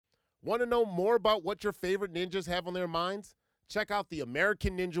Want to know more about what your favorite ninjas have on their minds? Check out the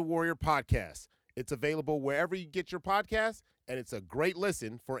American Ninja Warrior podcast. It's available wherever you get your podcasts, and it's a great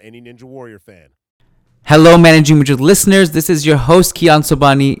listen for any Ninja Warrior fan. Hello, Managing Madrid listeners. This is your host, Kiyan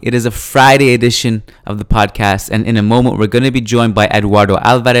Sobhani. It is a Friday edition of the podcast, and in a moment, we're going to be joined by Eduardo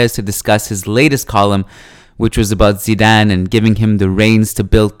Alvarez to discuss his latest column, which was about Zidane and giving him the reins to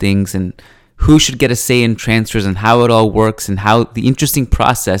build things and who should get a say in transfers and how it all works and how the interesting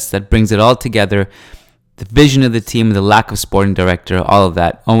process that brings it all together, the vision of the team, the lack of sporting director, all of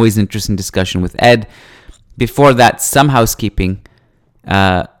that. Always interesting discussion with Ed. Before that, some housekeeping.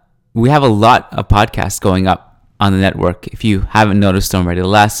 We have a lot of podcasts going up on the network. If you haven't noticed already, the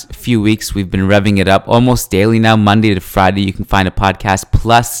last few weeks we've been revving it up almost daily now. Monday to Friday, you can find a podcast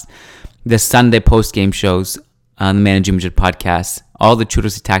plus the Sunday post-game shows on the Managing Madrid podcast, all the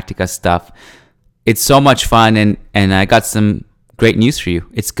Churros y Tactica stuff. It's so much fun, and I got some great news for you.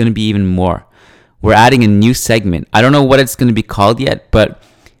 It's going to be even more. We're adding a new segment. I don't know what it's going to be called yet, but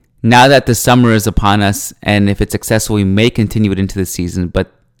now that the summer is upon us, and if it's successful, we may continue it into the season,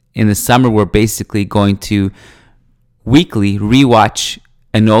 but in the summer, we're basically going to weekly rewatch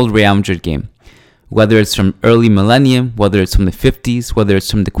an old Real Madrid game. Whether it's from early millennium, whether it's from the 50s, whether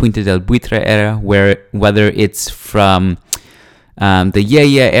it's from the Quinta del Buitre era, whether it's from the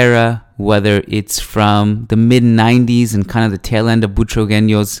Yaya era, whether it's from the mid-90s and kind of the tail end of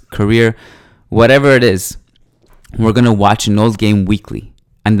Butragueño's career, whatever it is, we're going to watch an old game weekly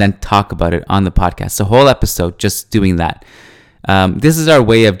and then talk about it on the podcast. The whole episode just doing that. This is our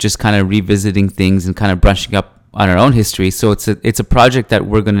way of just kind of revisiting things and kind of brushing up on our own history. So it's a project that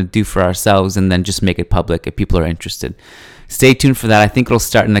we're going to do for ourselves and then just make it public if people are interested. Stay tuned for that. I think it'll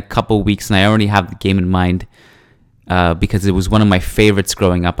start in a couple weeks, and I already have the game in mind because it was one of my favorites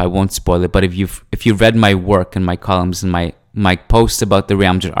growing up. I won't spoil it, but if you've read my work and my columns and my posts about the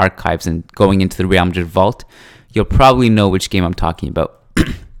Real Madrid archives and going into the Real Madrid vault, you'll probably know which game I'm talking about.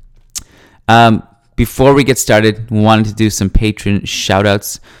 Before we get started, we wanted to do some patron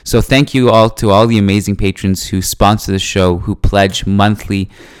shout-outs. So thank you all to all the amazing patrons who sponsor the show, who pledge monthly.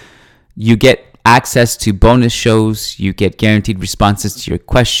 You get access to bonus shows. You get guaranteed responses to your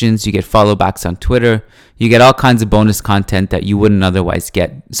questions. You get follow-backs on Twitter. You get all kinds of bonus content that you wouldn't otherwise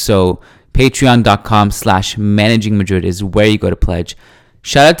get. So patreon.com/Managing Madrid is where you go to pledge.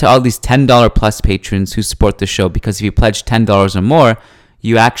 Shout out to all these $10 plus patrons who support the show, because if you pledge $10 or more,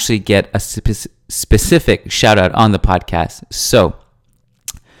 you actually get a specific shout out on the podcast. So,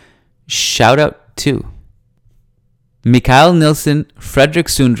 shout out to Mikael Nilsson, Frederick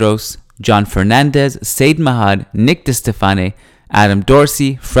Sundros, John Fernandez, Said Mahad, Nick DeStefane, Adam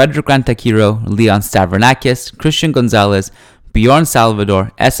Dorsey, Frederick Rantakiro, Leon Stavronakis, Christian Gonzalez, Bjorn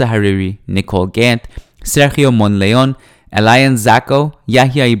Salvador, Essa Hariri, Nicole Gant, Sergio Monleon, Elian Zacco,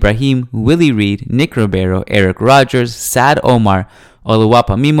 Yahya Ibrahim, Willie Reed, Nick Ribeiro, Eric Rogers, Sad Omar,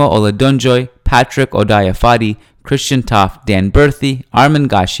 Oluwapa Mimo Oladunjoy, Patrick Odaya Fadi, Christian Toff, Dan Berthy, Armin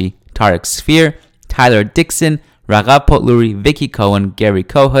Gashi, Tarek Sphere, Tyler Dixon, Raghav Potluri, Vicky Cohen, Gary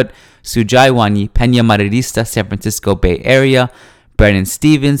Kohut, Sujai Wani, Peña Maderista, San Francisco Bay Area, Brennan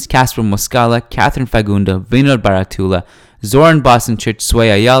Stevens, Casper Moscala, Catherine Fagunda, Vinod Baratula, Zoran Bosanchich, Sway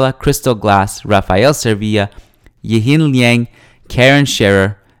Ayala, Crystal Glass, Rafael Servilla, Yehin Liang, Karen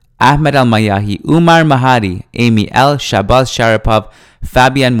Scherer, Ahmed Al-Mayahi, Umar Mahadi, Amy L, Shabaz Sharapov,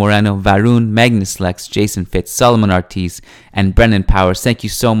 Fabian Moreno, Varun, Magnus Lex, Jason Fitz, Solomon Ortiz, and Brennan Powers. Thank you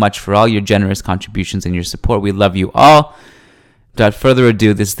so much for all your generous contributions and your support. We love you all. Without further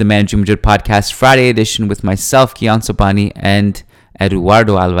ado, this is the Managing Madrid podcast, Friday edition, with myself, Kiyan Sobhani, and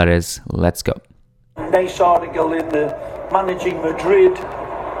Eduardo Alvarez. Let's go. Nice article in the Managing Madrid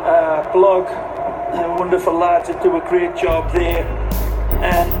blog. Wonderful lads that do a great job there.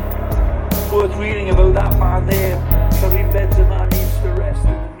 And worth reading about that man there. Karim Benzema needs to rest,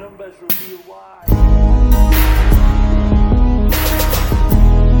 and the numbers reveal why.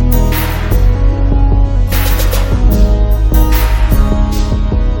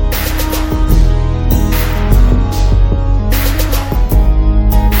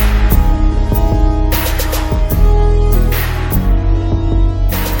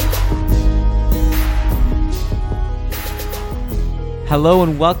 Hello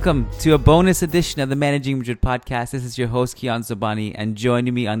and welcome to a bonus edition of the Managing Madrid podcast. This is your host, Kiyan Sobhani, and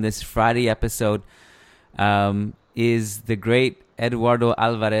joining me on this Friday episode is the great Eduardo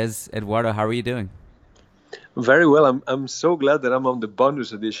Alvarez. Eduardo, how are you doing? Very well. I'm so glad that I'm on the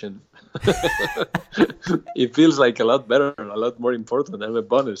bonus edition. It feels like a lot better, a lot more important. I'm a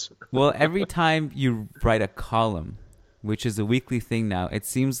bonus. Well, every time you write a column, which is a weekly thing now, it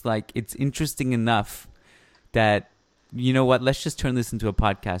seems like it's interesting enough that you know what? Let's just turn this into a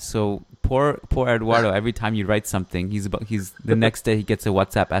podcast. So poor Eduardo. Every time you write something, he's the next day he gets a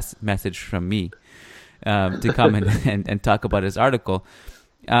WhatsApp message from me to come and talk about his article.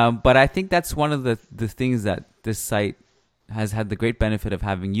 But I think that's one of the things that this site has had the great benefit of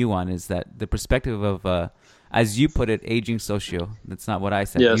having you on, is that the perspective of, as you put it, aging socio. That's not what I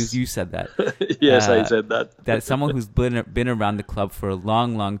said. Yes. You said that. Yes, I said that. That someone who's been around the club for a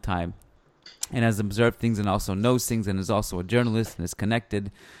long, long time and has observed things and also knows things and is also a journalist and is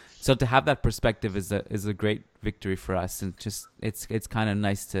connected. So to have that perspective is a great victory for us, and just it's kind of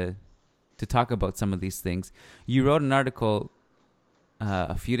nice to talk about some of these things. You wrote an article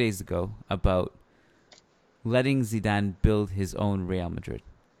a few days ago about letting Zidane build his own Real Madrid,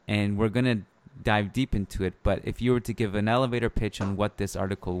 and we're gonna dive deep into it. But if you were to give an elevator pitch on what this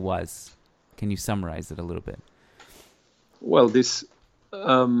article was, can you summarize it a little bit? Well, this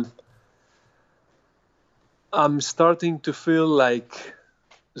I'm starting to feel like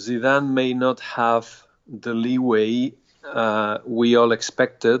Zidane may not have the leeway we all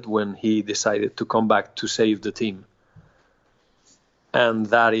expected when he decided to come back to save the team. And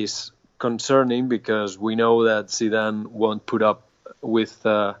that is concerning, because we know that Zidane won't put up with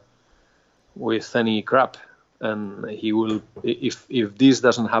any crap, and he will, if this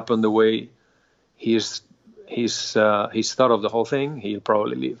doesn't happen the way he's thought of the whole thing, he'll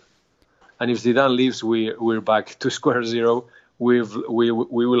probably leave. And if Zidane leaves, we're back to square zero. We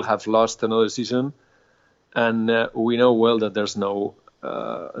will have lost another season, and we know well that there's no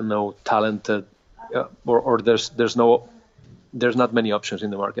talented or there's not many options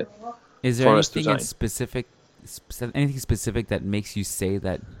in the market. Is there anything specific that makes you say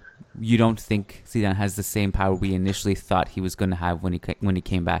that you don't think Zidane has the same power we initially thought he was going to have when he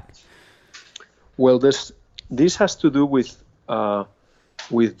came back? Well, this has to do with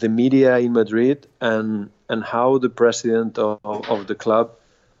the media in Madrid and how the president of the club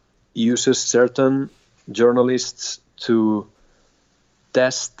uses certain journalists to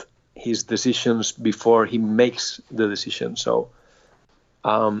test his decisions before he makes the decision. So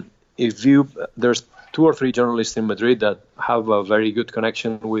there's 2 or 3 journalists in Madrid that have a very good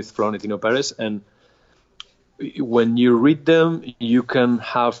connection with Florentino Perez, and when you read them, you can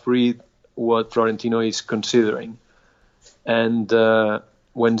read what Florentino is considering. And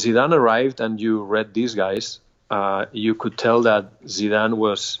when Zidane arrived and you read these guys, you could tell that Zidane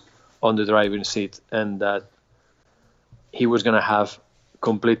was on the driving seat and that he was going to have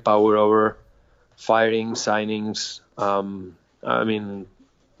complete power over firing, signings. I mean,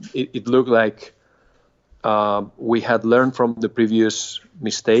 it looked like we had learned from the previous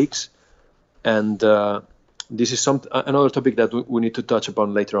mistakes, and this is another topic that we need to touch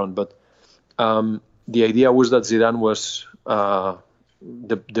upon later on. But the idea was that Zidane was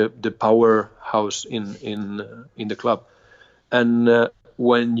the powerhouse in the club, and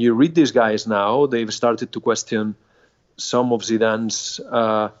when you read these guys now, they've started to question some of Zidane's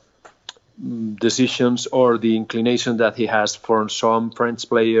decisions or the inclination that he has for some French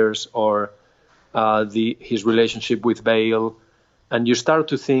players, or his relationship with Bale, and you start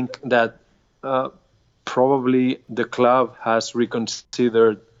to think that probably the club has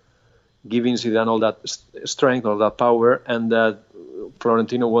reconsidered giving Zidane all that strength, all that power, and that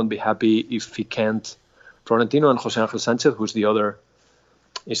Florentino won't be happy if he can't. Florentino and José Ángel Sánchez, who's the other,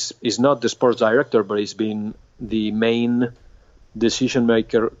 is not the sports director, but he's been the main decision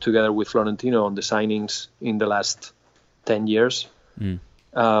maker together with Florentino on the signings in the last 10 years.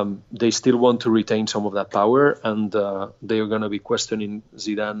 They still want to retain some of that power, and they are going to be questioning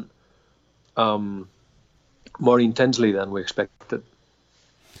Zidane more intensely than we expected.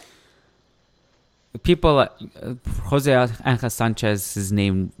 People, José Ángel Sánchez's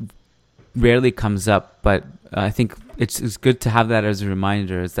name rarely comes up, but I think it's good to have that as a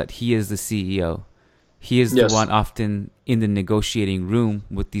reminder, is that he is the CEO. He is the one often in the negotiating room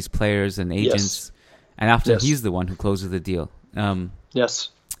with these players and agents, and often he's the one who closes the deal. Yes.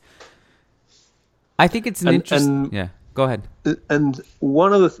 I think it's an interesting... Yeah, go ahead. And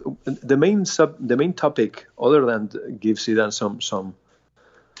one of the main topic, other than give Zidane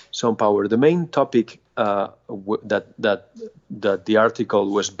some power, the main topic that the article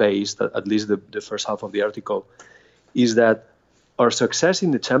was based, at least the first half of the article, is that our success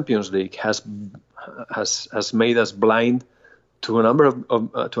in the Champions League has made us blind to a number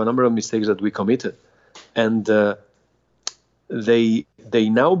of mistakes that we committed, and they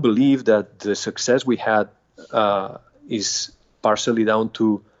now believe that the success we had is partially down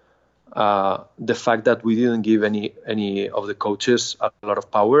to the fact that we didn't give any of the coaches a lot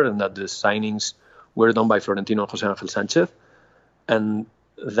of power, and that the signings were done by Florentino and José Ángel Sánchez, and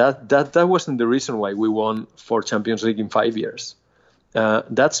that wasn't the reason why we won 4 Champions League in 5 years.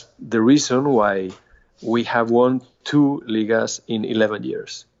 That's the reason why we have won 2 Ligas in 11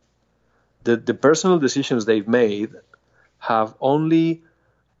 years. The personal decisions they've made have only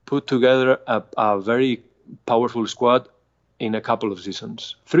put together a very powerful squad in a couple of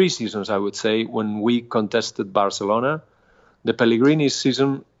seasons. 3 seasons, I would say, when we contested Barcelona. The Pellegrini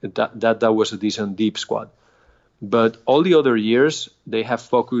season, that was a decent, deep squad. But all the other years, they have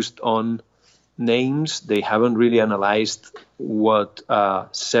focused on names. They haven't really analyzed what a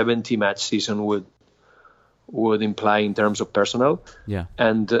 70-match season would imply in terms of personnel. Yeah.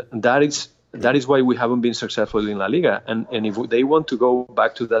 And that is why we haven't been successful in La Liga. And if they want to go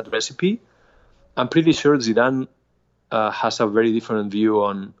back to that recipe, I'm pretty sure Zidane has a very different view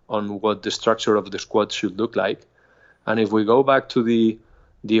on what the structure of the squad should look like. And if we go back to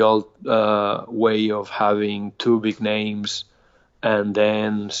the old way of having 2 big names and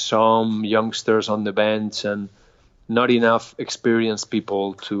then some youngsters on the bench and not enough experienced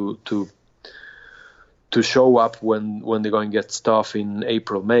people to show up when they're going to get stuff in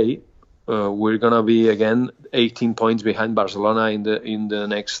April, May, we're going to be again 18 points behind Barcelona in the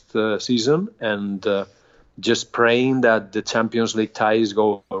next season, and just praying that the Champions League ties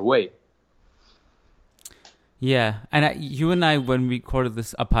go our way. Yeah, and you and I, when we recorded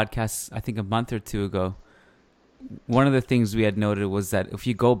a podcast, I think a month or 2 ago, one of the things we had noted was that if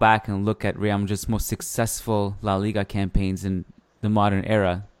you go back and look at Real Madrid's most successful La Liga campaigns in the modern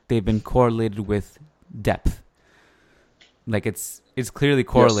era, they've been correlated with depth. Like it's clearly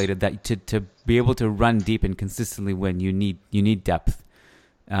correlated that to be able to run deep and consistently win, you need depth,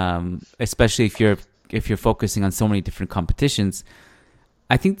 especially if you're focusing on so many different competitions.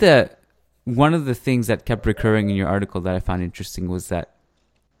 I think that one of the things that kept recurring in your article that I found interesting was that,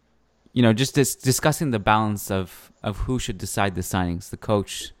 just discussing the balance of who should decide the signings. The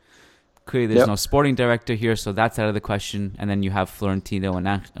coach, clearly there's no sporting director here, so that's out of the question. And then you have Florentino and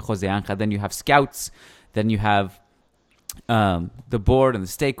Jose Angel. Then you have scouts. Then you have the board and the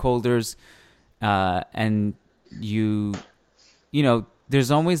stakeholders. And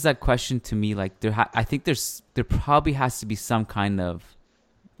there's always that question to me, like I think there probably has to be some kind of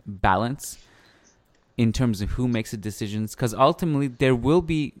balance in terms of who makes the decisions, because ultimately there will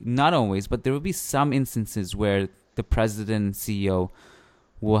be, not always, but there will be some instances where the president and CEO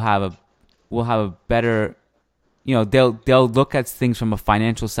will have a better, they'll look at things from a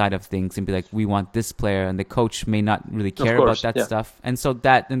financial side of things and be like, we want this player, and the coach may not really care about that stuff, and so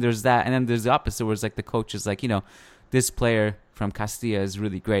there's that, and then there's the opposite where it's like the coach is like, this player from Castilla is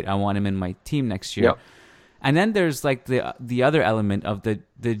really great, I want him in my team next year. And then there's like the other element of the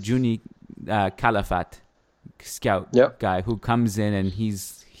Juni Calafat scout guy who comes in, and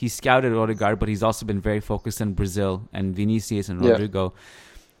he's scouted Odegaard, but he's also been very focused on Brazil and Vinicius and Rodrigo.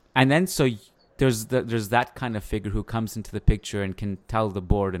 And then so there's that kind of figure who comes into the picture and can tell the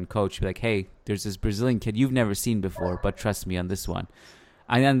board and coach, be like, hey, there's this Brazilian kid you've never seen before, but trust me on this one.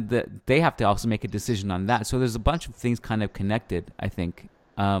 And then they have to also make a decision on that. So there's a bunch of things kind of connected, I think.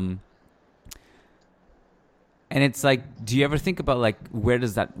 And it's like, do you ever think about like where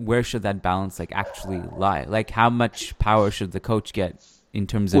should that balance like actually lie? Like how much power should the coach get in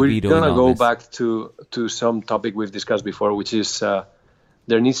terms of vetoing all this? We're gonna go back to some topic we've discussed before, which is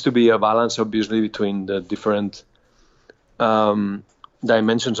there needs to be a balance, obviously, between the different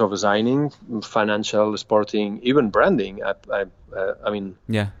dimensions of signing, financial, sporting, even branding. I mean,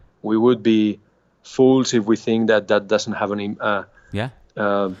 we would be fools if we think that doesn't have any.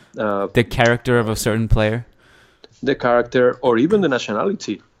 The character of a certain player. The character, or even the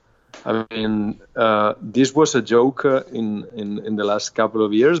nationality. I mean, this was a joke in the last couple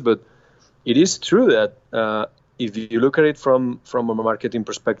of years, but it is true that if you look at it from a marketing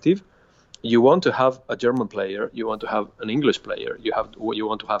perspective, you want to have a German player, you want to have an English player, you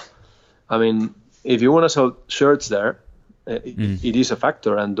want to have. I mean, if you want to sell shirts there, it is a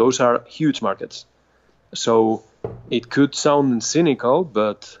factor, and those are huge markets. So it could sound cynical,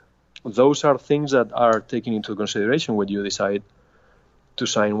 but those are things that are taken into consideration when you decide to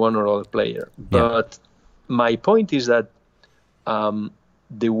sign one or other player. But my point is that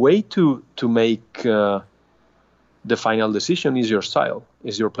the way to make the final decision is your style,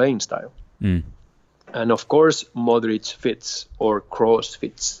 is your playing style. And of course, Modric fits or Kroos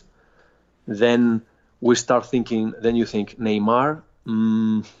fits. Then we start thinking, then you think, Neymar,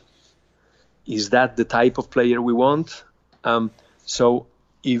 is that the type of player we want? So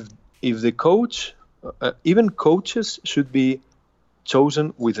if the coach, even coaches should be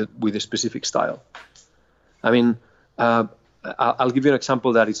chosen with a specific style. I mean, I'll give you an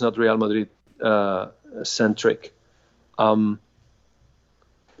example that is not Real Madrid centric.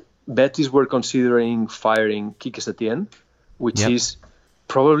 Betis were considering firing Quique Setién, which Yep. is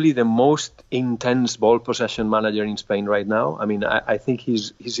probably the most intense ball possession manager in Spain right now. I mean, I think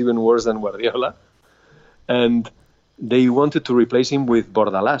he's even worse than Guardiola. And they wanted to replace him with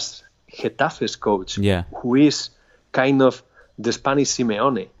Bordalás, Getafe's coach, Yeah. who is kind of the Spanish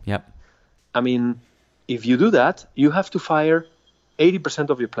Simeone. Yep. I mean, if you do that, you have to fire 80%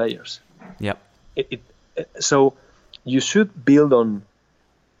 of your players. Yep. So you should build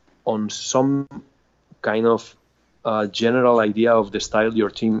on some kind of general idea of the style your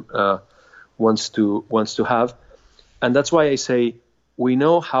team wants to have, and that's why I say we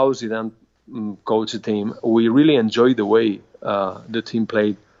know how Zidane coached the team. We really enjoyed the way the team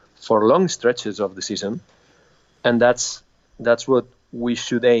played for long stretches of the season, and that's what we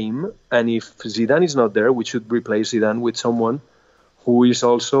should aim. And if Zidane is not there, we should replace Zidane with someone who is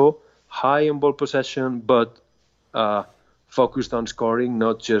also high in ball possession, but focused on scoring,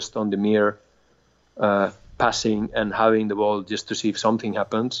 not just on the mere passing and having the ball just to see if something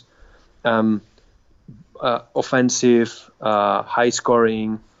happens. Offensive, high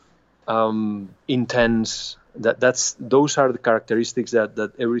scoring, intense. Those are the characteristics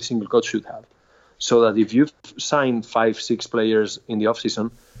that every single coach should have. So that if you've signed 5-6 players in the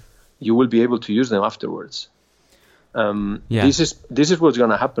offseason, you will be able to use them afterwards. This is what's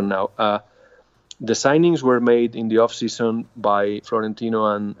going to happen now. The signings were made in the offseason by Florentino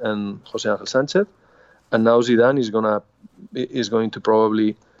and Jose Ángel Sánchez, and now Zidane is going to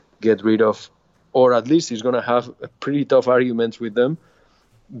probably get rid of, or at least he's going to have a pretty tough arguments with them,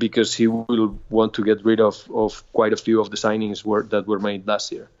 because he will want to get rid of quite a few of the signings that were made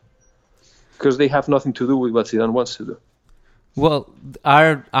last year, because they have nothing to do with what Zidane wants to do. Well,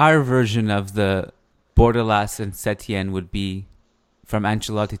 our version of the Bordalás and Setién would be from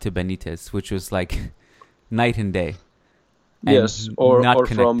Ancelotti to Benitez, which was like night and day. And yes, or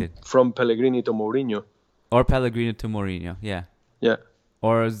connected. from Pellegrini to Mourinho. Or Pellegrini to Mourinho, yeah. Yeah.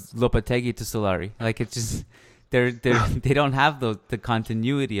 Or Lopetegui to Solari. Like, it's just they don't have the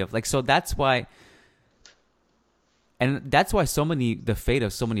continuity of, like, so that's why. And that's why the fate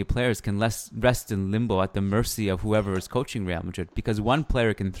of so many players can rest in limbo at the mercy of whoever is coaching Real Madrid, because one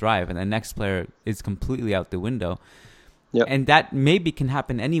player can thrive and the next player is completely out the window. Yep. And that maybe can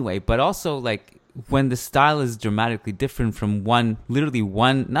happen anyway, but also, like, when the style is dramatically different from literally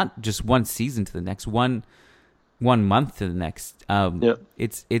not just one season to the next, one month to the next,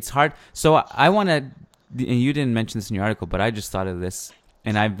 it's hard. So I want to, and you didn't mention this in your article, but I just thought of this,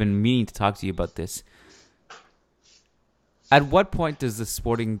 and I've been meaning to talk to you about this. At what point does the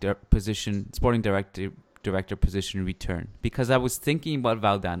sporting director position return? Because I was thinking about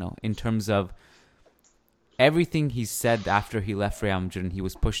Valdano in terms of everything he said after he left Real Madrid, and he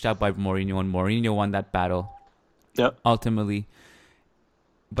was pushed out by Mourinho, and Mourinho won that battle ultimately.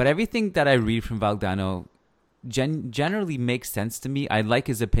 But everything that I read from Valdano generally makes sense to me. I like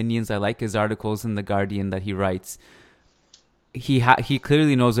his opinions. I like his articles in The Guardian that he writes. He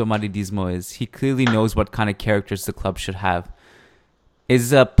clearly knows what Madridismo is. He clearly knows what kind of characters the club should have.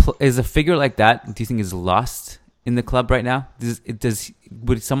 Is a figure like that, do you think, is lost in the club right now?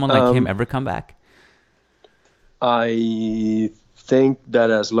 Would someone like him ever come back? I think that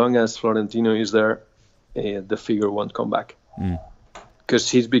as long as Florentino is there, the figure won't come back, because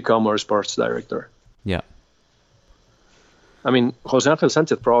he's become our sports director. Yeah. I mean, Jose Ángel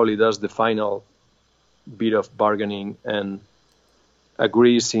Sánchez probably does the final bit of bargaining and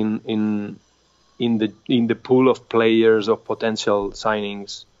agrees in the pool of players of potential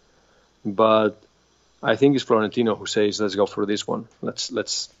signings, but I think it's Florentino who says, "Let's go for this one.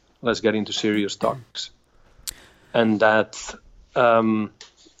 Let's get into serious talks," and that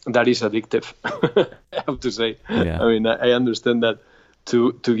is addictive. I have to say. Yeah. I mean, I understand that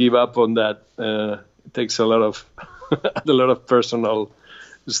to give up on that it takes a lot of a lot of personal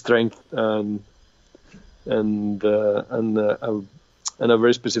strength and a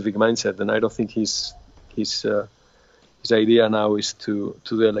very specific mindset, and I don't think his idea now is to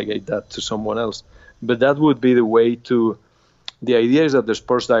delegate that to someone else. But that would be the way to. The idea is that the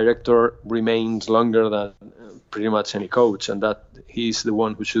sports director remains longer than pretty much any coach, and that he's the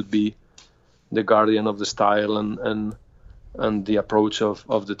one who should be the guardian of the style and the approach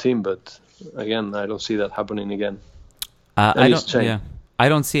of the team. But again, I don't see that happening again. I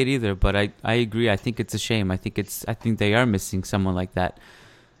don't see it either, but I agree. I think it's a shame. I think they are missing someone like that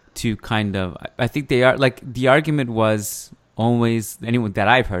to kind of. I think they are, like, the argument was always, anyone that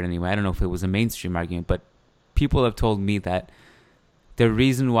I've heard anyway. I don't know if it was a mainstream argument, but people have told me that the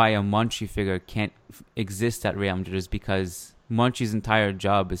reason why a Monchi figure can't exist at Real Madrid is because Monchi's entire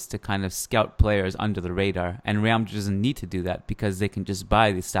job is to kind of scout players under the radar, and Real Madrid doesn't need to do that because they can just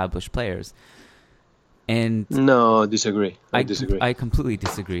buy the established players. And no, disagree. I disagree. I completely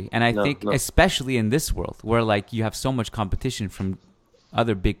disagree. And I think especially in this world where like you have so much competition from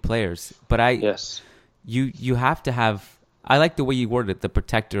other big players, but you have to have, I like the way you worded it, the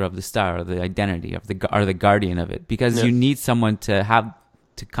protector of the star, or the identity of the guardian of it, because you need someone to have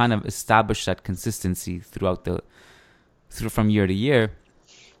to kind of establish that consistency from year to year,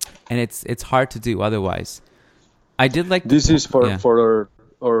 and it's hard to do otherwise. I did like this is for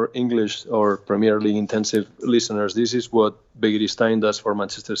our English or Premier League intensive listeners. This is what Begiristain does for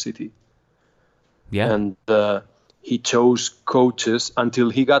Manchester City. Yeah, and he chose coaches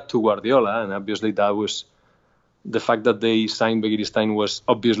until he got to Guardiola, and obviously that was the fact that they signed Begiristain was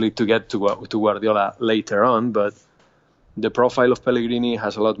obviously to get to Guardiola later on, but the profile of Pellegrini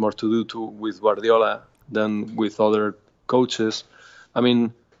has a lot more to do with Guardiola than with other coaches. I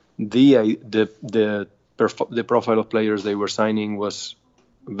mean, the profile of players they were signing was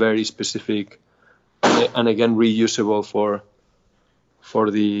very specific and again reusable for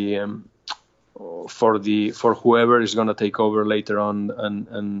whoever is going to take over later on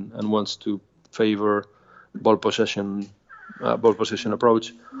and wants to favor ball possession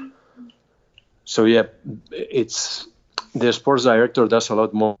approach. So yeah, it's the sports director does a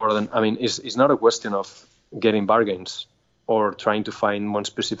lot more than, I mean, it's not a question of getting bargains or trying to find one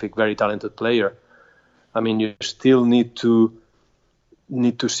specific very talented player. I mean, you still need to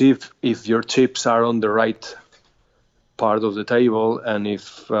see if your chips are on the right part of the table, and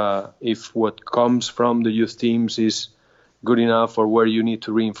if what comes from the youth teams is good enough, or where you need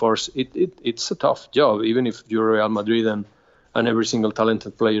to reinforce it. It's a tough job, even if you're Real Madrid and every single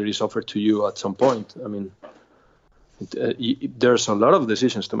talented player is offered to you at some point. I mean, there's a lot of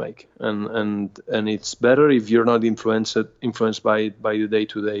decisions to make, and it's better if you're not influenced by the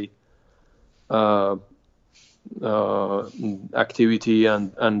day-to-day activity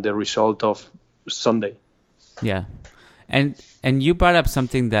and the result of Sunday. Yeah. And you brought up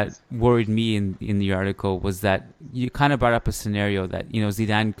something that worried me in the article, was that you kind of brought up a scenario that, you know,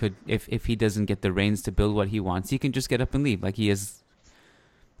 Zidane could, if he doesn't get the reins to build what he wants, he can just get up and leave. Like he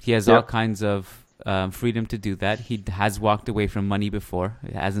has all kinds of freedom to do that. He has walked away from money before.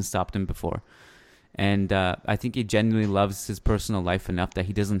 It hasn't stopped him before. And I think he genuinely loves his personal life enough that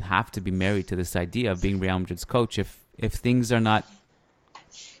he doesn't have to be married to this idea of being Real Madrid's coach if things are not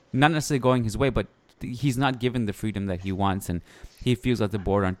necessarily going his way, but he's not given the freedom that he wants, and he feels that the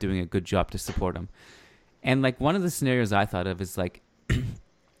board aren't doing a good job to support him. And like one of the scenarios I thought of is like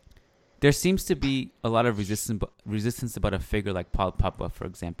there seems to be a lot of resistance about a figure like Paul Pogba, for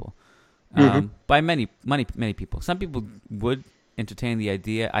example, by many people. Some people would entertain the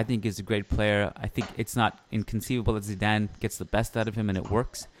idea. I think he's a great player. I think it's not inconceivable that Zidane gets the best out of him and it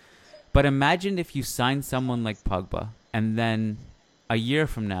works. But imagine if you sign someone like Pogba, and then a year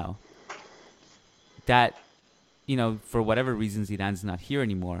from now, that, you know, for whatever reason Zidane's not here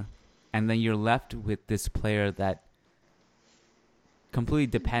anymore, and then you're left with this player that completely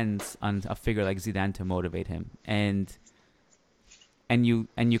depends on a figure like Zidane to motivate him, and you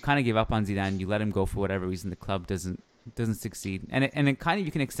kind of give up on Zidane, you let him go for whatever reason, the club doesn't succeed, and it kind of,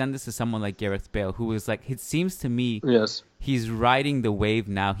 you can extend this to someone like Gareth Bale, who is like, it seems to me, he's riding the wave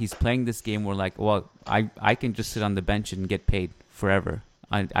now. He's playing this game where like, well, I can just sit on the bench and get paid forever.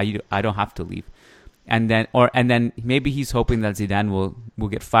 I don't have to leave. And then maybe he's hoping that Zidane will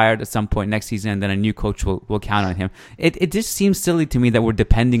get fired at some point next season, and then a new coach will count on him. It just seems silly to me that we're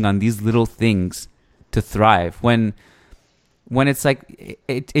depending on these little things to thrive when it's like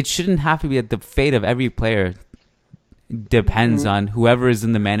it shouldn't have to be that the fate of every player depends on whoever is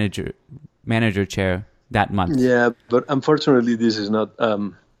in the manager chair that month. Yeah, but unfortunately, this is not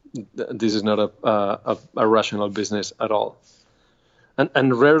a rational business at all.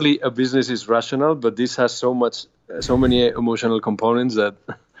 And rarely a business is rational, but this has so many emotional components that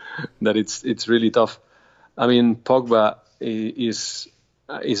it's really tough. I mean, Pogba is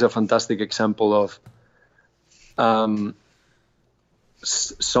a fantastic example of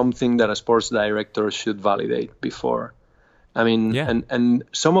something that a sports director should validate before. I mean, and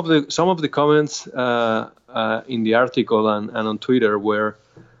some of the comments in the article and on Twitter were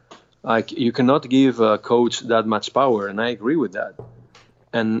like, you cannot give a coach that much power, and I agree with that.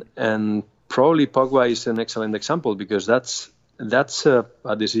 And probably Pogba is an excellent example, because that's a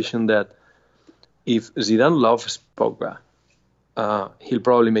decision that if Zidane loves Pogba, he'll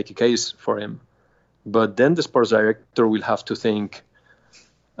probably make a case for him. But then the sports director will have to think,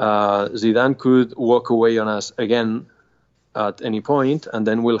 Zidane could walk away on us again at any point, and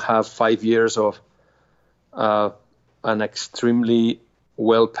then we'll have 5 years of an extremely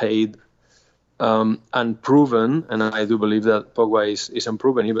well-paid and proven, and I do believe that Pogba is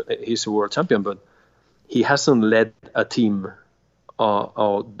unproven. He's a world champion, but he hasn't led a team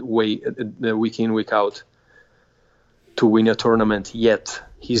week in, week out to win a tournament yet.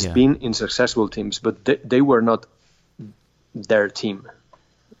 He's been in successful teams, but they were not their team.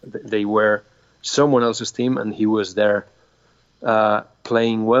 They were someone else's team, and he was there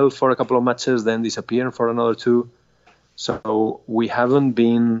playing well for a couple of matches, then disappearing for another 2. So we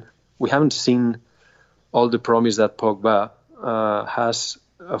haven't seen all the promise that Pogba has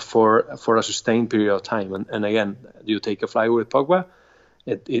for a sustained period of time. And again, you take a flight with Pogba,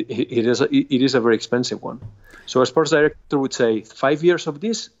 it is a very expensive one. So a sports director would say, 5 years of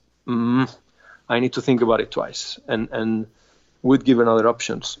this, I need to think about it twice, and would give another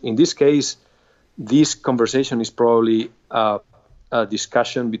options. In this case, this conversation is probably a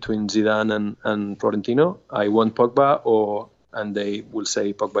discussion between Zidane and Florentino. I want Pogba, and they will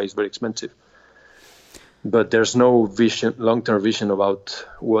say Pogba is very expensive. But there's no vision, long-term vision about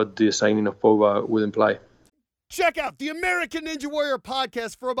what the signing of Pogba would imply. Check out the American Ninja Warrior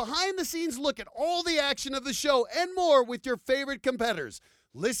podcast for a behind-the-scenes look at all the action of the show and more with your favorite competitors.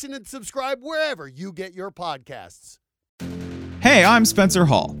 Listen and subscribe wherever you get your podcasts. Hey, I'm Spencer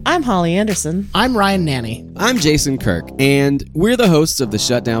Hall. I'm Holly Anderson. I'm Ryan Nanny. I'm Jason Kirk, and we're the hosts of the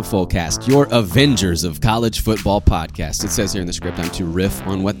Shutdown Fullcast, your Avengers of college football podcast. It says here in the script I'm to riff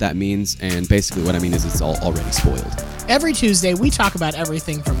on what that means, and basically what I mean is it's all already spoiled. Every Tuesday, we talk about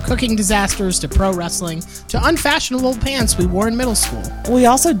everything from cooking disasters to pro wrestling to unfashionable pants we wore in middle school. We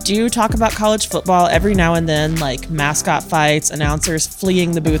also do talk about college football every now and then, like mascot fights, announcers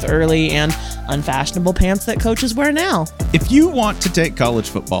fleeing the booth early, and unfashionable pants that coaches wear now. If you want to take college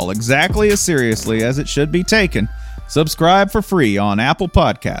football exactly as seriously as it should be taken, subscribe for free on Apple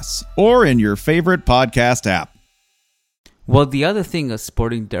Podcasts or in your favorite podcast app. Well, the other thing a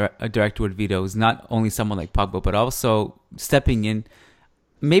sporting director would veto is not only someone like Pogba, but also stepping in,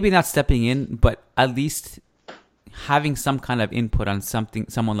 maybe not stepping in, but at least having some kind of input on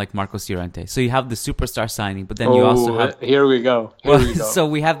someone like Marcos Llorente. So you have the superstar signing, but then you also have... Here we go. So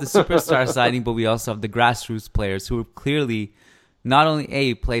we have the superstar signing, but we also have the grassroots players who clearly not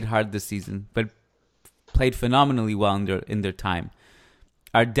only played hard this season, but played phenomenally well in their time,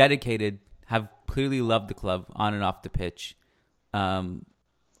 are dedicated, have clearly loved the club on and off the pitch.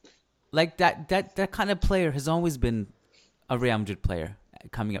 Like that kind of player has always been a Real Madrid player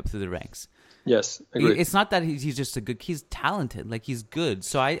coming up through the ranks. Yes, agreed. It's not that he's just he's talented, like he's good.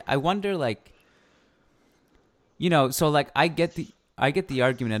 So I wonder, like, so like I get the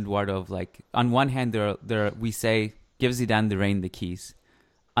argument, Eduardo, of like, on one hand we say give Zidane the keys.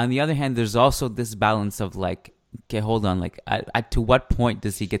 On the other hand, there's also this balance of like, okay, hold on, like to what point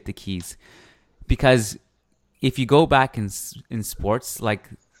does he get the keys? Because if you go back in sports, like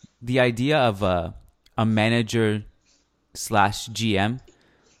the idea of a manager / GM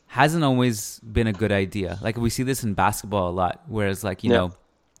hasn't always been a good idea. Like we see this in basketball a lot, whereas like, you know,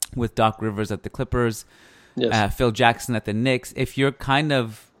 with Doc Rivers at the Clippers, Phil Jackson at the Knicks, if you're kind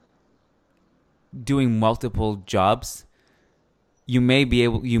of doing multiple jobs, you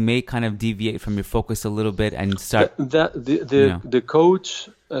may kind of deviate from your focus a little bit and start. The coach,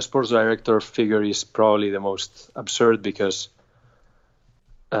 sports director figure is probably the most absurd because,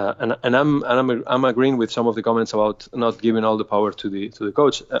 and I'm agreeing with some of the comments about not giving all the power to the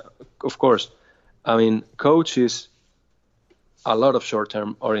coach. Of course, I mean, coach is a lot of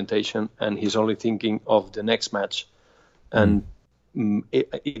short-term orientation, and he's only thinking of the next match, and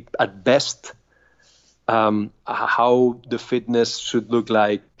at best. How the fitness should look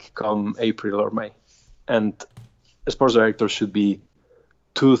like come April or May, and a sports director should be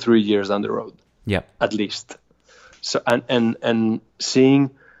 2-3 years down the road, at least. So and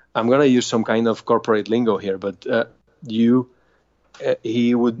seeing, I'm gonna use some kind of corporate lingo here, but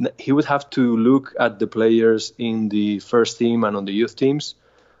he would have to look at the players in the first team and on the youth teams,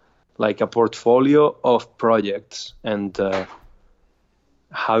 like a portfolio of projects, and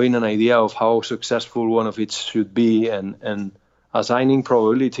having an idea of how successful one of it should be, and assigning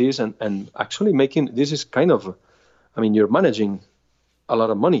probabilities, and actually making, this is kind of, I mean, you're managing a lot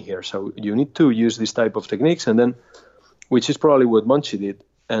of money here, so you need to use this type of techniques, and then, which is probably what Monchi did,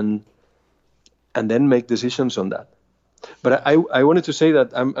 and then make decisions on that. But I wanted to say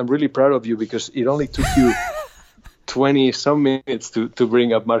that I'm really proud of you, because it only took you 20 some minutes to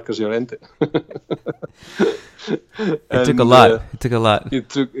bring up Marcos Llorente. It took a lot.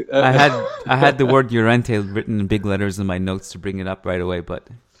 I had the word Llorente written in big letters in my notes to bring it up right away, but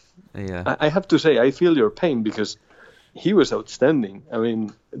yeah. I have to say, I feel your pain, because he was outstanding. I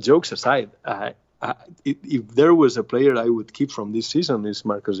mean, jokes aside, if there was a player I would keep from this season, is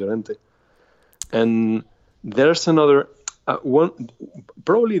Marcos Llorente. And there's another one,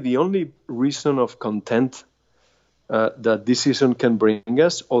 probably the only reason of content that this season can bring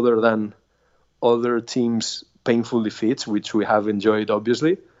us, other than other teams' painful defeats, which we have enjoyed,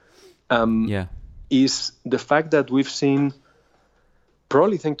 obviously, is the fact that we've seen,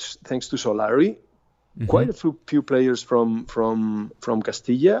 probably thanks to Solari, quite a few players from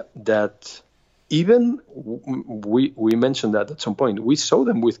Castilla that even we mentioned that at some point. We saw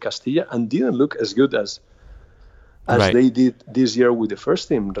them with Castilla and didn't look as good as they did this year with the first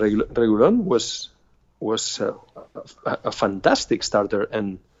team. Regulon was a fantastic starter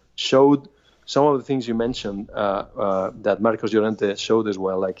and showed some of the things you mentioned that Marcos Llorente showed as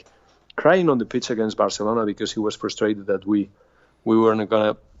well, like crying on the pitch against Barcelona because he was frustrated that we weren't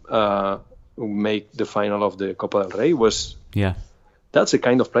gonna make the final of the Copa del Rey. That's the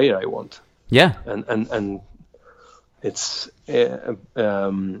kind of player I want. Yeah, and it's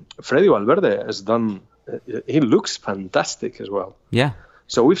Freddy Valverde has done. He looks fantastic as well. Yeah.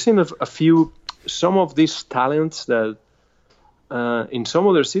 So we've seen some of these talents that in some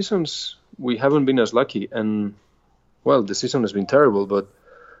other seasons we haven't been as lucky. And well, the season has been terrible, but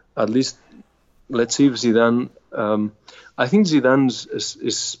at least let's see if Zidane. I think Zidane's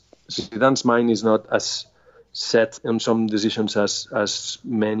mind is not as set in some decisions as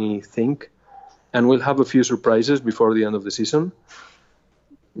many think, and we'll have a few surprises before the end of the season.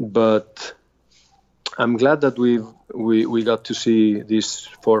 But I'm glad that we got to see these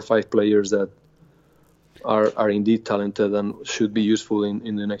 4 or 5 players that are indeed talented and should be useful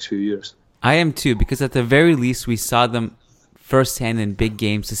in the next few years. I am too, because at the very least we saw them firsthand in big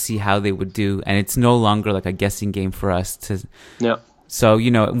games to see how they would do, and it's no longer like a guessing game for us to. Yeah. So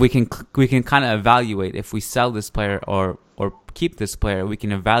we can kind of evaluate if we sell this player or keep this player. We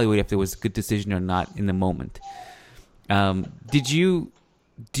can evaluate if there was a good decision or not in the moment. Do you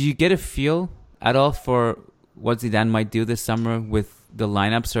get a feel at all for what Zidane might do this summer with the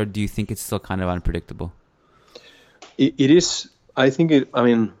lineups, or do you think it's still kind of unpredictable? It is. I think it. I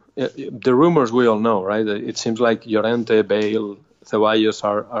mean, the rumors we all know, right? It seems like Llorente, Bale, Ceballos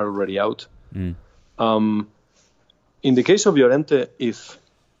are already out. In the case of Llorente, if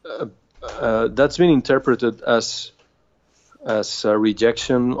that's been interpreted as a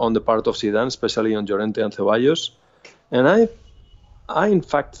rejection on the part of Zidane, especially on Llorente and Ceballos, and I in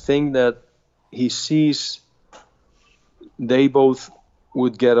fact think that he sees they both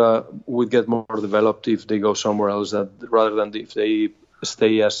would get more developed if they go somewhere else, rather than if they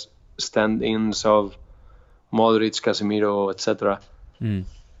stay as stand-ins of Modric, Casemiro, etc.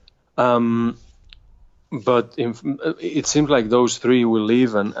 But it seems like those 3 will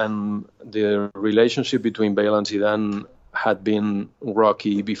leave, and the relationship between Bale and Zidane had been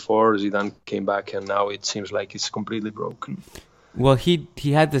rocky before Zidane came back, and now it seems like it's completely broken. Well, he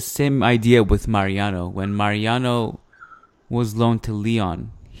had the same idea with Mariano. When Mariano was loaned to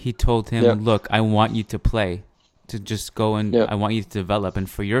Lyon, he told him, look, I want you to play, to just go and I want you to develop, and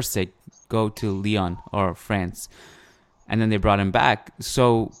for your sake, go to Lyon or France. And then they brought him back.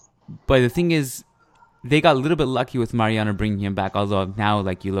 So, but the thing is, they got a little bit lucky with Mariano bringing him back, although now,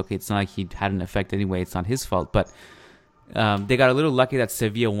 like, you look, it's not like he had an effect anyway. It's not his fault. But they got a little lucky that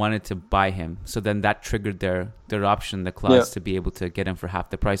Sevilla wanted to buy him. So then that triggered their option, the clause, to be able to get him for half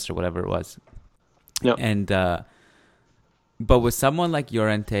the price or whatever it was. Yeah. And but with someone like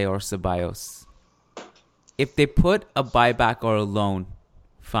Llorente or Ceballos, if they put a buyback or a loan,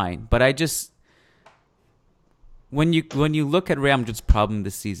 fine. But I just, when you look at Real Madrid's problem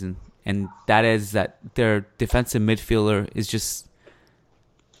this season, and that is that their defensive midfielder is just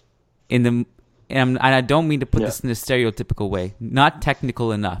and I don't mean to put this in a stereotypical way, not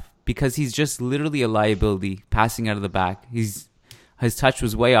technical enough, because he's just literally a liability passing out of the back. His touch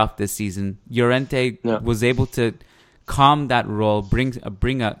was way off this season. Llorente was able to calm that role,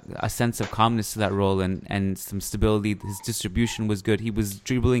 bring a sense of calmness to that role and some stability. His distribution was good. He was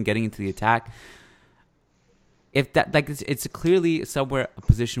dribbling, getting into the attack. If that, like, it's clearly somewhere a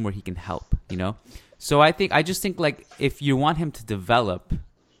position where he can help, you know. So I just think like, if you want him to develop,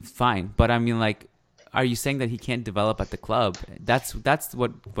 fine. But I mean, like, are you saying that he can't develop at the club? That's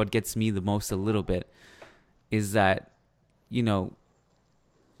what gets me the most a little bit, is that, you know,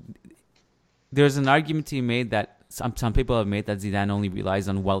 there's an argument to be made that some people have made that Zidane only relies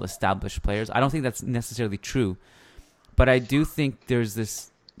on well-established players. I don't think that's necessarily true, but I do think there's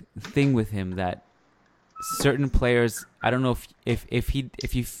this thing with him that certain players, I don't know if he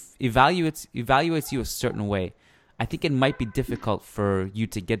evaluates you a certain way, I think it might be difficult for you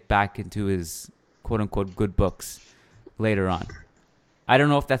to get back into his quote-unquote good books later on. I don't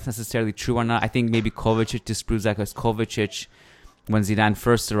know if that's necessarily true or not. I think maybe Kovacic disproves that, because Kovacic, when Zidane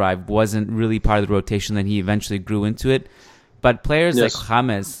first arrived, wasn't really part of the rotation. Then he eventually grew into it. But players like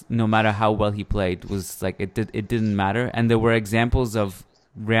James, no matter how well he played, was like it didn't matter. And there were examples of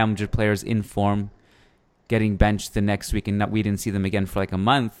Real Madrid players in form getting benched the next week, and we didn't see them again for like a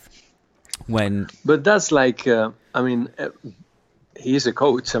month. But that's like, he's a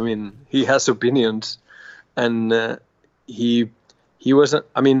coach. I mean, he has opinions, and he wasn't.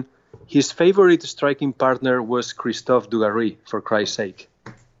 I mean, his favorite striking partner was Christophe Dugarry, for Christ's sake.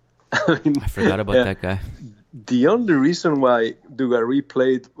 I forgot about that guy. The only reason why Dugarry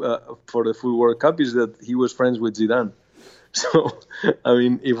played for the full World Cup is that he was friends with Zidane. So, I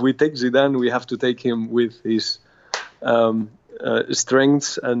mean, if we take Zidane, we have to take him with his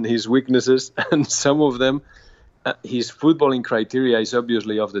strengths and his weaknesses, and some of them, his footballing criteria is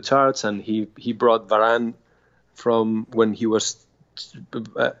obviously off the charts, and he brought Varane from when he was,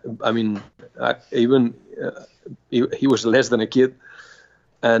 he was less than a kid.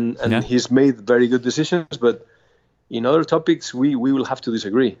 And he's made very good decisions, but in other topics we will have to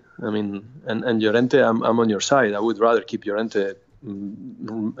disagree. I mean, and Llorente, I'm on your side. I would rather keep Llorente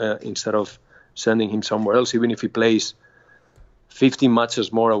instead of sending him somewhere else, even if he plays 15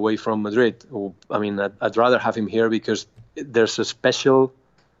 matches more away from Madrid. I mean, I'd rather have him here because there's a special,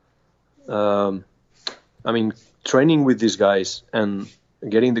 training with these guys and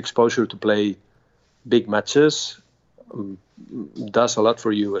getting the exposure to play big matches does a lot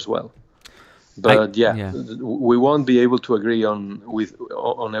for you as well. But we won't be able to agree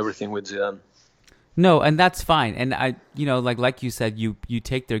on everything with Zidane. No, and that's fine. And I, like you said, you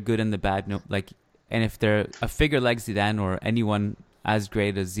take their good and the bad. No, and if they're a figure like Zidane or anyone as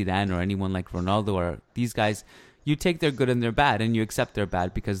great as Zidane or anyone like Ronaldo or these guys, you take their good and their bad, and you accept their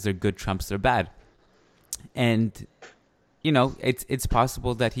bad because their good trumps their bad. And it's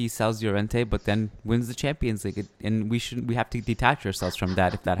possible that he sells Llorente, but then wins the Champions League, and we have to detach ourselves from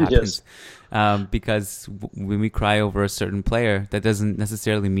that if that happens. Yes. Because when we cry over a certain player, that doesn't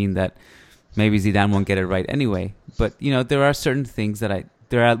necessarily mean that maybe Zidane won't get it right anyway. But there are certain things that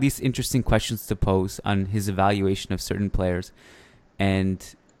there are at least interesting questions to pose on his evaluation of certain players,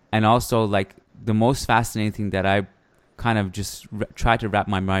 and also like the most fascinating thing that I kind of just tried to wrap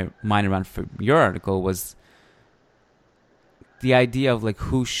my mind around for your article was the idea of like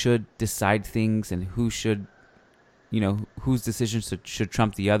who should decide things and who should, whose decisions should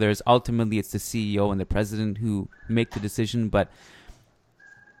trump the others. Ultimately, it's the CEO and the president who make the decision, but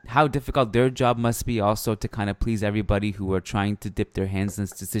how difficult their job must be also to kind of please everybody who are trying to dip their hands in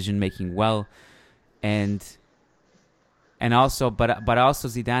this decision making well. And also, but also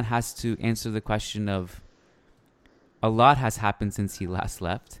Zidane has to answer the question of a lot has happened since he last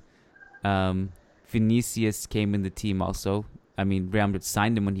left. Vinicius came in the team also. I mean, Real Madrid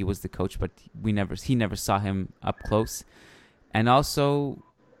signed him when he was the coach, but he never saw him up close. And also,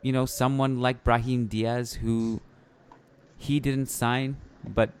 someone like Brahim Diaz, who he didn't sign,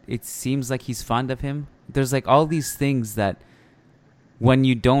 but it seems like he's fond of him. There's like all these things that when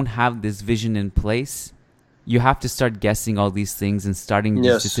you don't have this vision in place, you have to start guessing all these things and starting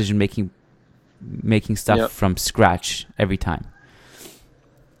this decision making stuff from scratch every time.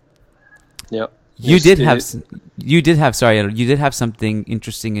 Yeah. You did have something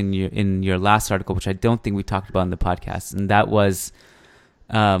interesting in your last article, which I don't think we talked about in the podcast, and that was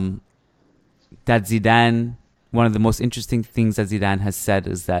that Zidane. One of the most interesting things that Zidane has said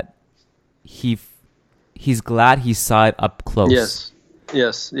is that he's glad he saw it up close.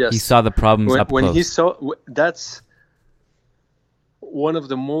 Yes. He saw the problems up close. When he saw, that's one of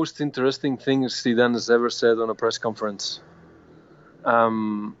the most interesting things Zidane has ever said on a press conference.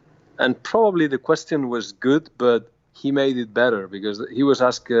 And probably the question was good, but he made it better because he was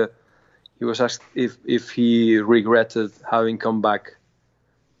asked if he regretted having come back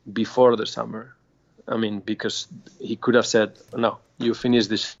before the summer. I mean, because he could have said, "No, you finish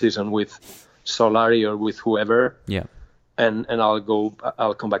this season with Solari or with whoever, and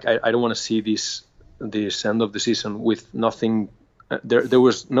I'll come back. I don't want to see this end of the season with nothing." There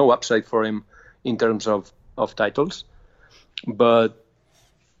was no upside for him in terms of titles,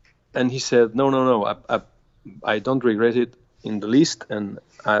 and he said, no, I don't regret it in the least, and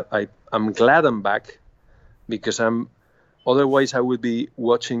I'm glad I'm back because otherwise I would be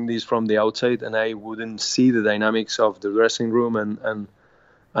watching this from the outside and I wouldn't see the dynamics of the dressing room and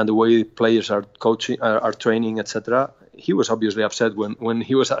the way players are coaching, are training, etc. He was obviously upset when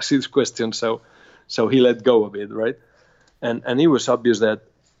he was asked this question, so he let go a bit, right? And it was obvious that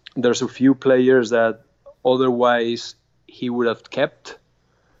there's a few players that otherwise he would have kept,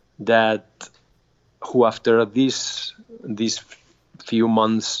 who after these few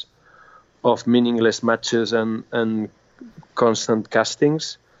months of meaningless matches and constant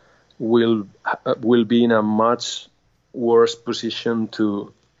castings, will be in a much worse position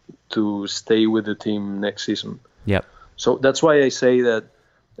to stay with the team next season. Yep. So that's why I say that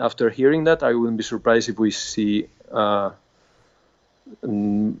after hearing that, I wouldn't be surprised if we see 3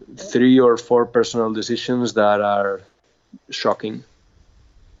 or 4 personal decisions that are shocking.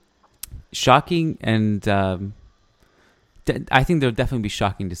 Shocking, and I think there'll definitely be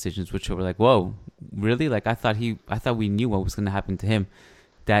shocking decisions, which were like, "Whoa, really?" Like I thought we knew what was going to happen to him.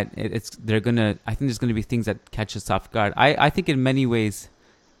 I think there's going to be things that catch us off guard. I think in many ways,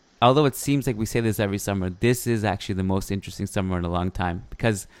 although it seems like we say this every summer, this is actually the most interesting summer in a long time,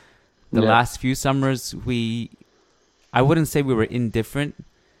 because the last few summers I wouldn't say we were indifferent,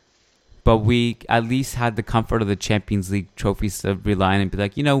 but we at least had the comfort of the Champions League trophies to rely on and be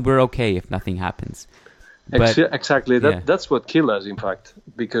like, we're okay if nothing happens. But, exactly. That's what killed us, in fact,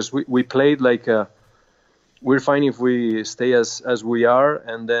 because we played like we're fine if we stay as we are,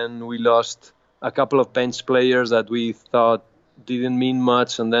 and then we lost a couple of bench players that we thought didn't mean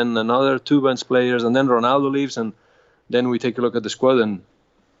much, and then another 2 bench players, and then Ronaldo leaves, and then we take a look at the squad and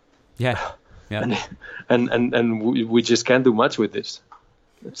and we just can't do much with this.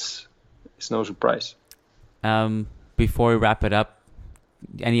 It's no surprise. Before we wrap it up,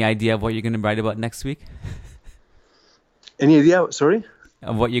 any idea of what you're going to write about next week? Any idea? Sorry?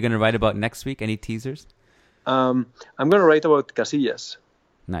 Of what you're going to write about next week? Any teasers? I'm going to write about Casillas.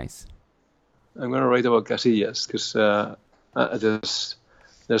 Nice. I'm going to write about Casillas because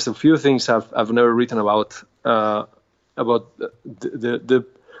there's a few things I've never written about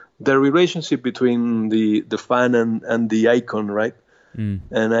the relationship between the fan and the icon, right?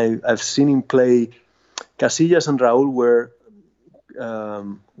 And I've seen him play. Casillas and Raúl were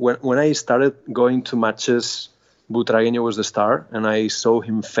when I started going to matches, Butragueño was the star, and I saw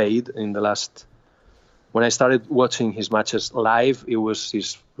him fade in the last. When I started watching his matches live, it was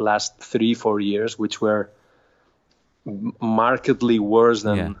his last 3-4 years, which were markedly worse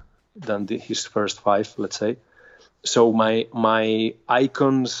than his first 5, let's say. So my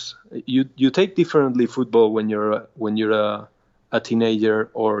icons, you take differently football when you're a teenager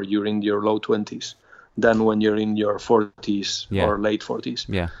or you're in your low 20s than when you're in your 40s or late 40s.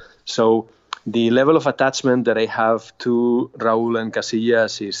 Yeah. So the level of attachment that I have to Raúl and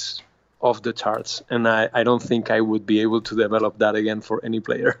Casillas is off the charts, and I don't think I would be able to develop that again for any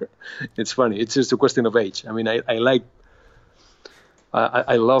player. It's funny. It's just a question of age. I mean, I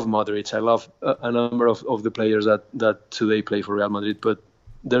love Modric. I love a number of the players that today play for Real Madrid, but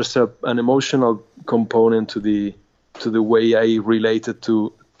there's an emotional component to the way I related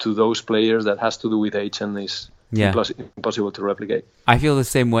to those players that has to do with age and is impossible to replicate. I feel the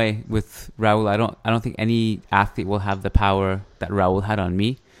same way with Raúl. I don't think any athlete will have the power that Raúl had on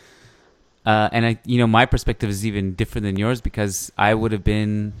me. And my perspective is even different than yours, because I would have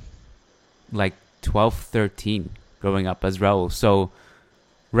been like 12, 13 growing up as Raúl. So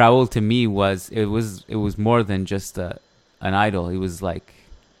Raúl to me was more than just an idol. He was like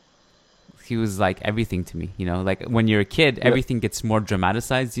everything to me, like when you're a kid, everything gets more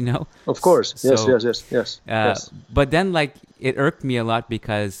dramatized, Of course. So, Yes. But then like it irked me a lot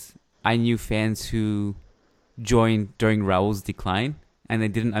because I knew fans who joined during Raúl's decline, and they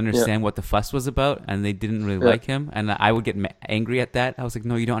didn't understand what the fuss was about, and they didn't really like him, and I would get angry at that. I was like,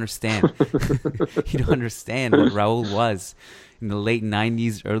 no, you don't understand. You don't understand what Raúl was. In the late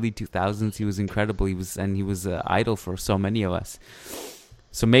 90s, early 2000s, he was incredible. He was an idol for so many of us.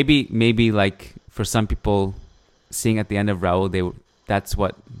 So maybe like for some people, seeing at the end of Raúl, that's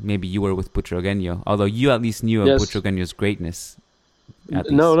what maybe you were with Butragueño. Although you at least knew of Butragueño's greatness.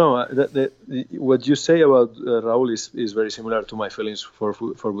 No. What you say about Raúl is very similar to my feelings for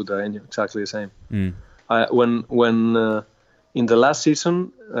Butragueño. Exactly the same. When in the last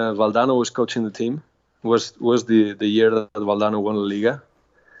season, Valdano was coaching the team. Was the year that Valdano won La Liga,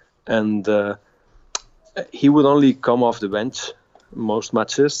 and he would only come off the bench most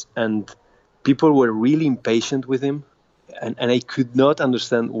matches, and people were really impatient with him, and I could not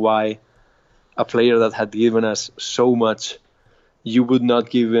understand why a player that had given us so much, you would not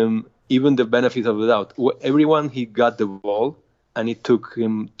give him even the benefit of the doubt. Everyone, he got the ball, and it took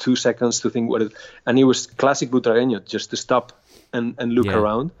him 2 seconds to think and he was classic Butragueño, just to stop and look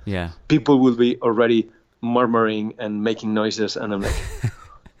around. Yeah. People will be already murmuring and making noises, and I'm like,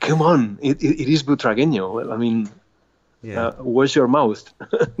 come on, it is Butragueño. Well, I mean, where's your mouth?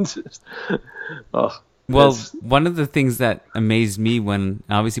 One of the things that amazed me when,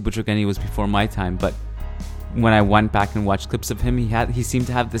 obviously Butragueño was before my time, but when I went back and watched clips of him, he seemed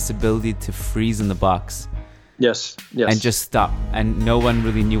to have this ability to freeze in the box. Yes. Yes. and just stop, and no one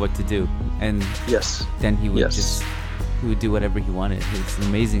really knew what to do, and yes. then he would Yes. he would do whatever he wanted. It's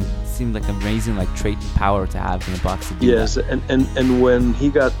amazing. It seemed like amazing trait and power to have in a box to do Yes, that. and when he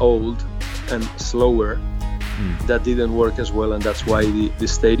got old and slower, that didn't work as well, and that's why the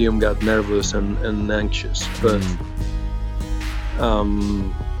stadium got nervous and anxious. But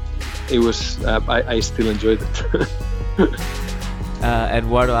it was I still enjoyed it.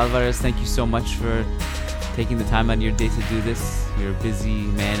 Eduardo Alvarez, thank you so much for taking the time out of your day to do this. You're a busy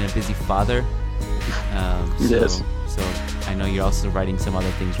man and a busy father. Yes. So I know you're also writing some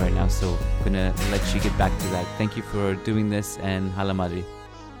other things right now, so I'm gonna let you get back to that. Thank you for doing this, and Hala Madrid.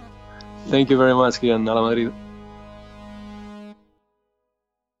 Thank you very much, Kian. Hala Madrid.